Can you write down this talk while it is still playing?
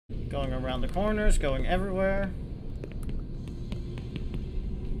Going around the corners, going everywhere.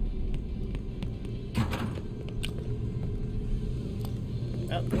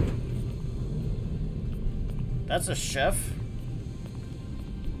 Oh. That's a chef.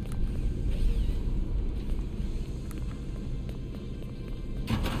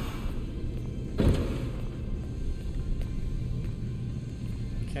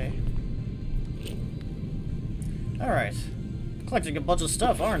 Okay. Alright. Collecting a bunch of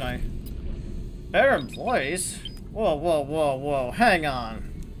stuff, aren't I? Better employees? Whoa, whoa, whoa, whoa. Hang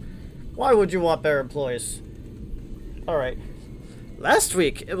on. Why would you want better employees? Alright. Last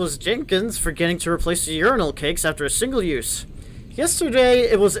week, it was Jenkins forgetting to replace the urinal cakes after a single use. Yesterday,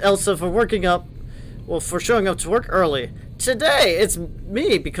 it was Elsa for showing up to work early. Today, it's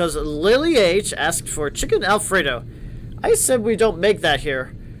me because Lily H asked for chicken Alfredo. I said we don't make that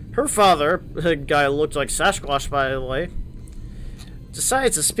here. Her father, the guy who looked like Sasquatch by the way,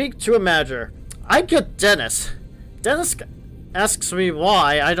 decided to speak to a manager. I get Dennis. Dennis asks me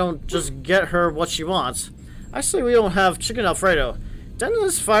why I don't just get her what she wants. I say we don't have chicken Alfredo.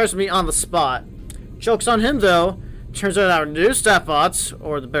 Dennis fires me on the spot. Joke's on him though. Turns out our new staff bots,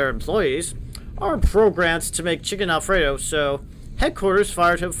 or the better employees, are programmed to make chicken Alfredo, so headquarters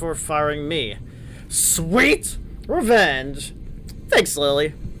fired him for firing me. Sweet revenge. Thanks,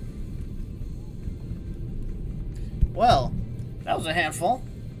 Lily. Well, that was a handful.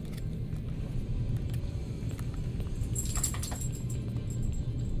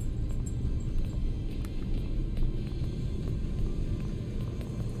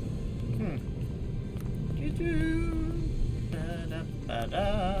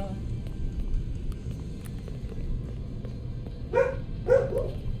 Ba-da-ba-da.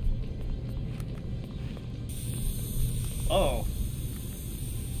 Oh.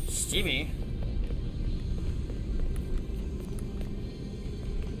 Stevie.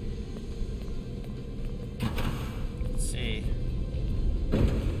 Let's see.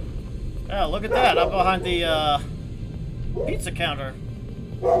 Oh, look at that. I'm behind the pizza counter.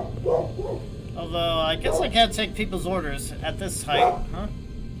 Although, I guess I can't take people's orders at this height, huh?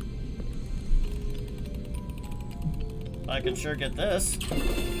 I can sure get this.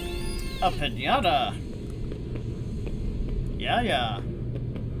 A pinata! Yeah, yeah.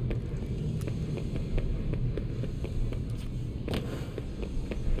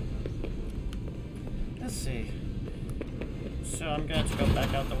 Let's see. So I'm going to go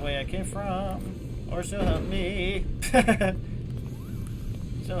back out the way I came from. Or so help me.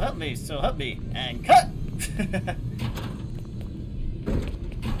 So help me, and cut!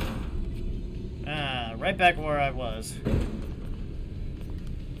 Right back where I was.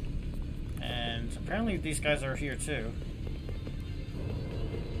 And apparently these guys are here too.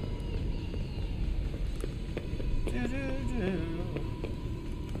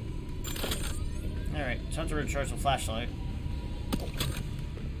 Alright, time to recharge the flashlight.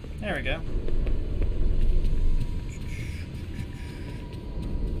 There we go.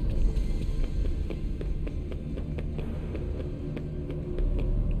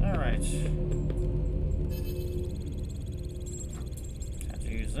 Alright. Have to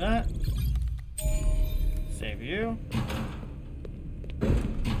use that. Save you.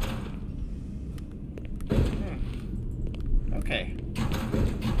 Okay.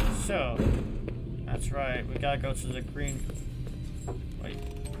 So, that's right. We gotta go to the green. Wait.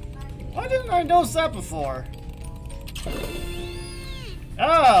 Why didn't I notice that before?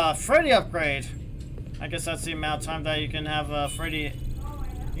 Ah, Freddy upgrade. I guess that's the amount of time that you can have Freddy,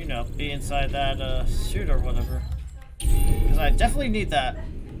 you know, be inside that suit or whatever. Because I definitely need that.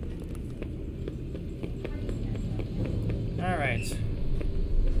 Alright. See.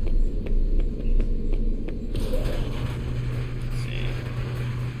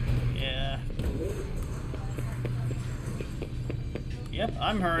 Yeah. Yep,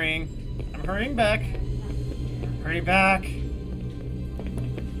 I'm hurrying. I'm hurrying back. Hurry back.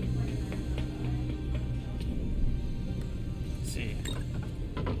 Let's see.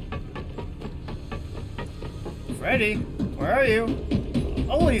 Freddy, where are you?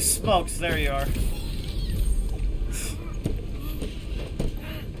 Holy smokes, there you are.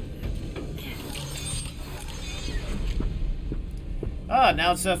 Ah,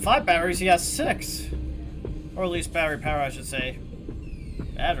 now instead of 5 batteries, he has 6. Or at least battery power, I should say.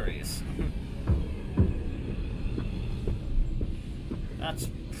 Batteries.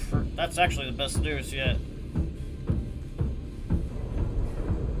 That's actually the best news yet.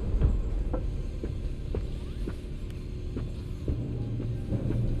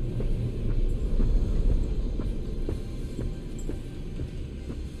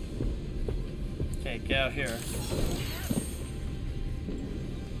 Okay, get out here.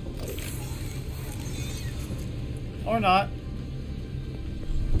 Or not.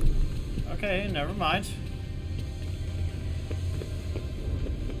 Okay, never mind.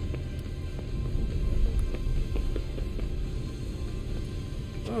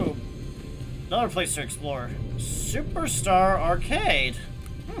 Ooh. Another place to explore. Superstar Arcade.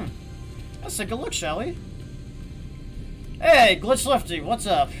 Let's take a look, shall we? Hey, Glitch Lefty, what's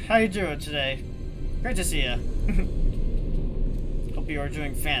up? How you doing today? Great to see you. Hope you are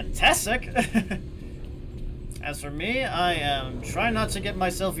doing fantastic. As for me, I am trying not to get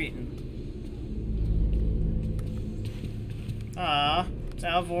myself eaten. Ah, it's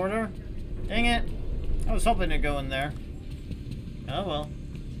out of order. Dang it. I was hoping to go in there. Oh well.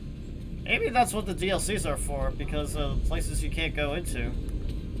 Maybe that's what the DLCs are for, because of places you can't go into.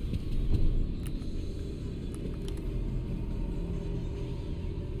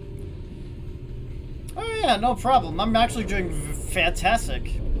 Oh yeah, no problem. I'm actually doing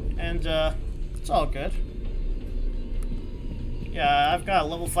fantastic. And, it's all good. Yeah, I've got a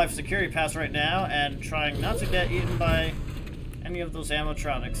level 5 security pass right now, and trying not to get eaten by any of those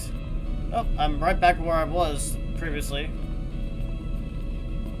animatronics. Oh, I'm right back where I was previously.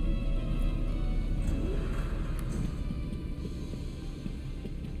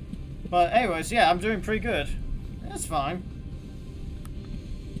 But anyways, yeah, I'm doing pretty good. That's fine.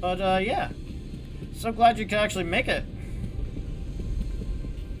 But, yeah. So glad you could actually make it.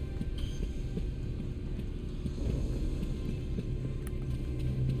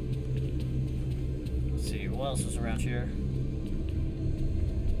 Let's see, what else is around here?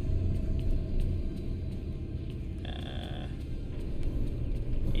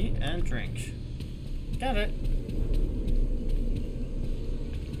 Eat and drink. Got it.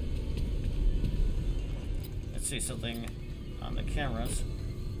 Let's see something on the cameras.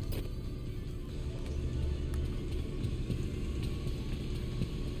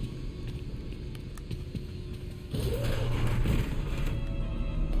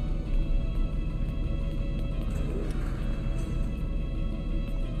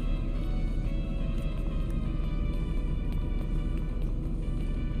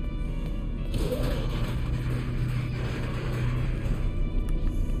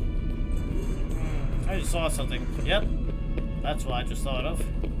 I just saw something. Yep. That's what I just thought of.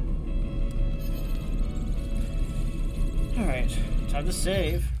 Alright. Time to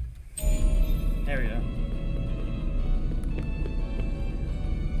save. There we go.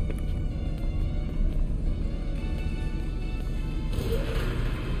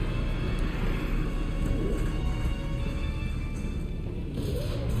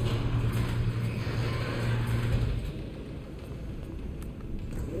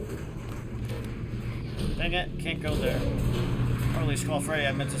 Dang it, can't go there. Or at least call Freddy,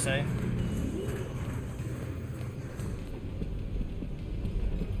 I meant to say.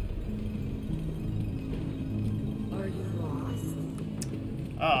 Are you lost?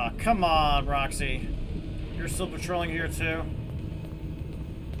 Ah, come on, Roxy. You're still patrolling here too?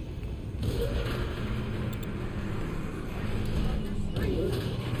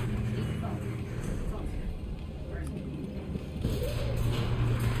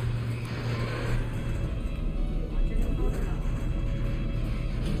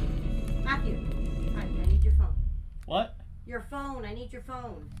 What? Your phone. I need your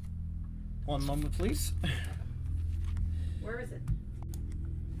phone. One moment, please. Where is it?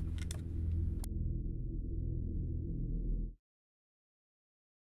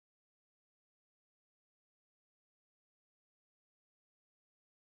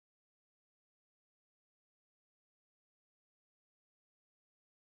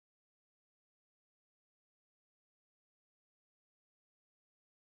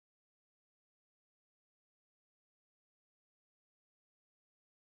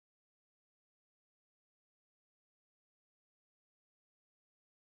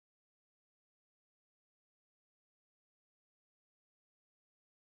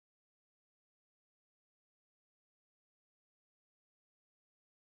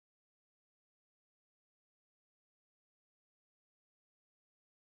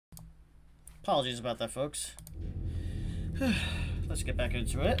 Apologies about that, folks. Let's get back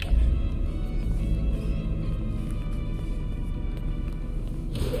into it.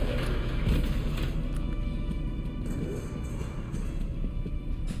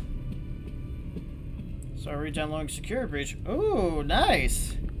 So re-downloading security breach. Ooh,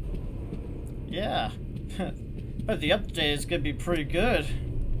 nice. Yeah. But the update is gonna be pretty good.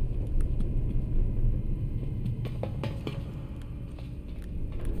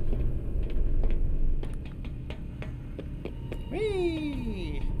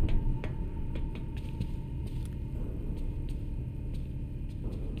 Whee!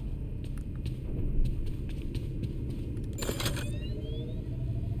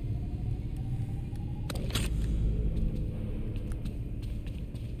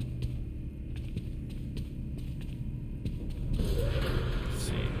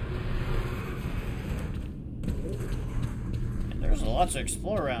 lots to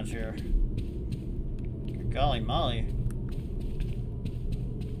explore around here. Golly molly.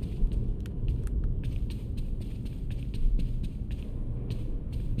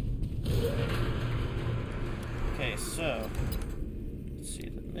 Okay, so let's see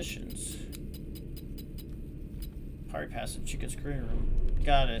the missions. Party pass in Chicka's green room.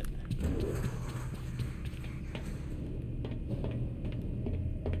 Got it.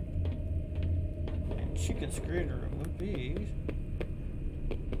 And Chicka's green room would be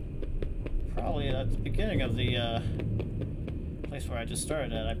probably at the beginning of the place where I just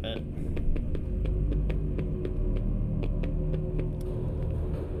started at, I bet.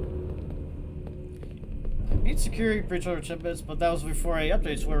 Beat security breach over 10 minutes, but that was before any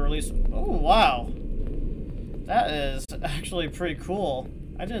updates were released. Oh, wow. That is actually pretty cool.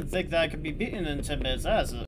 I didn't think that I could be beaten in 10 minutes. That is